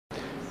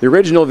The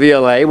original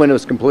VLA, when it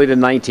was completed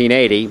in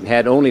 1980,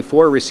 had only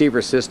 4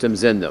 receiver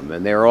systems in them,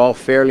 and they were all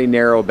fairly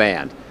narrow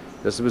band.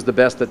 This was the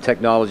best that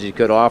technology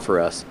could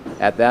offer us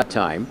at that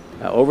time.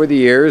 Over the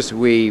years,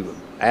 we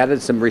added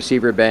some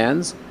receiver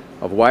bands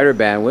of wider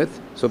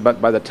bandwidth, so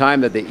by the time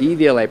that the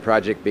EVLA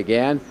project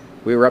began,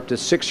 we were up to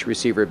 6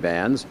 receiver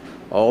bands,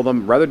 all of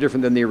them rather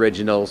different than the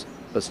originals,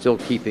 but still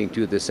keeping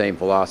to the same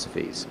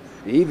philosophies.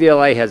 The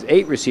EVLA has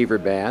 8 receiver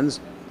bands.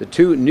 The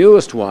 2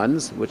 newest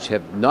ones, which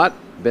have not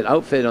been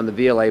outfitted on the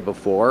VLA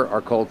before, are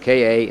called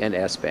KA and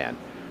S band.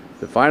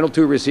 The final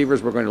 2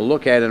 receivers we're going to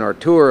look at in our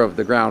tour of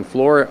the ground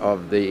floor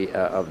of the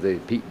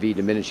Pete V.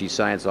 Domenici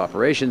Science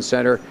Operations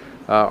Center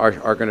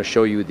are going to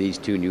show you these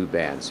 2 new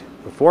bands.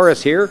 Before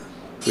us here,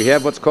 we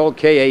have what's called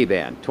KA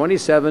band,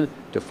 27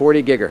 to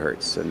 40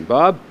 gigahertz. And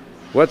Bob,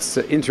 what's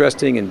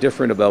interesting and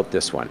different about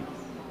this one?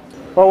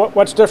 Well,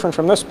 what's different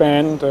from this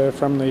band,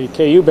 from the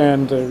KU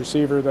band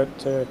receiver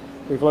that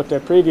we've looked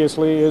at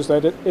previously, is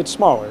that it's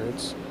smaller.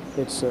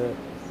 It's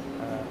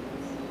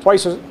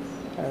twice as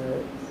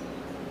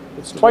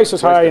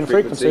high in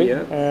frequency,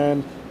 yeah.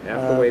 And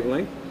half the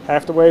wavelength.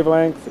 Half the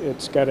wavelength.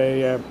 It's got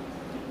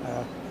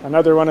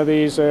another one of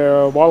these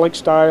Wallach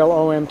style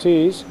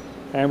OMTs,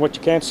 and what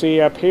you can't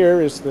see up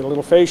here is the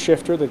little phase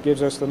shifter that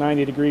gives us the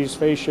 90 degrees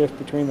phase shift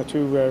between the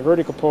 2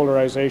 vertical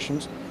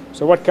polarizations.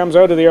 So what comes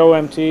out of the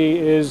OMT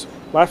is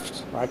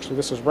left. Actually,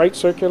 this is right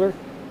circular,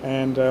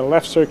 and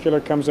left circular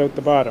comes out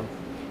the bottom.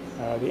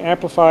 The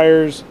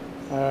amplifiers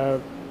that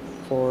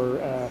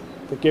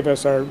give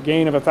us our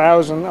gain of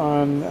 1,000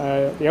 on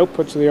the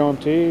outputs of the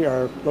OMT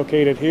are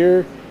located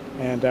here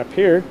and up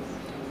here.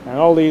 And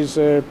all these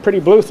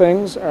pretty blue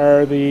things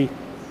are the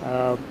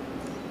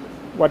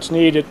what's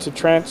needed to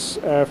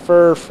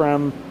transfer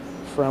from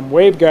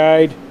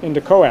waveguide into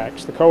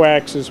coax. The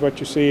coax is what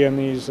you see in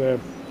these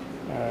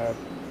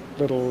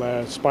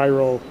little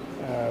spiral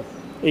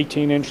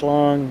 18-inch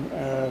long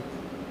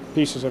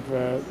pieces of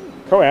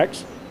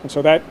coax. And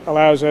so that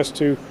allows us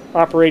to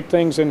operate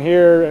things in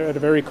here at a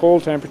very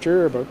cold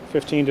temperature, about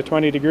 15 to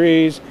 20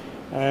 degrees,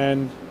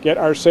 and get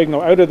our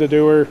signal out of the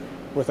dewar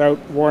without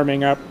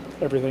warming up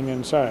everything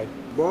inside.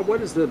 Bob, what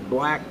is the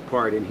black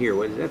part in here?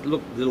 Does that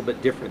look a little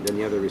bit different than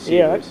the other receivers?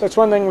 Yeah, that's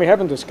one thing we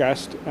haven't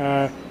discussed,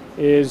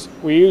 is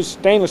we use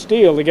stainless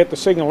steel to get the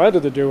signal out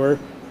of the dewar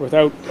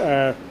without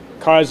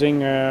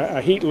causing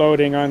a heat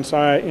loading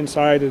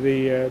inside of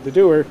the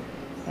dewar.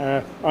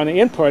 On the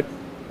input,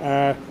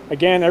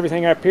 again,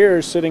 everything up here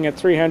is sitting at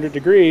 300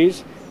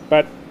 degrees,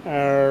 but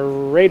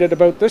right at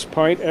about this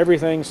point,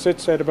 everything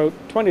sits at about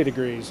 20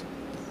 degrees.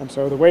 And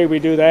so the way we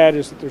do that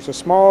is that there's a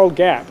small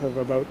gap of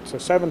about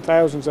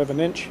 7/1000 of an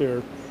inch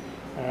here,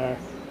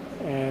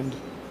 and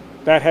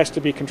that has to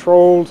be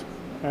controlled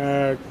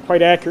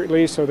quite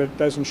accurately so that it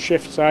doesn't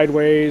shift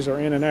sideways or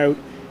in and out.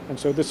 And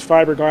so this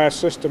fiberglass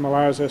system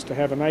allows us to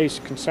have a nice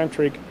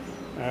concentric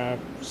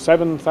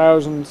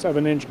 7/1000 of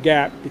an inch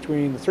gap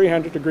between the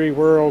 300 degree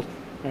world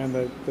and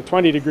the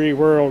 20 degree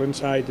world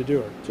inside the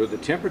dewar. So the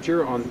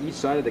temperature on each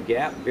side of the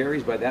gap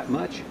varies by that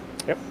much?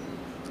 Yep.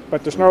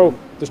 But there's no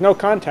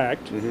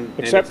contact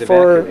except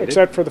for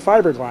the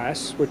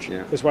fiberglass, which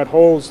is what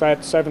holds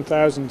that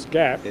 7/1000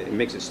 gap. It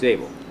makes it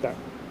stable.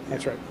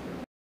 That's right.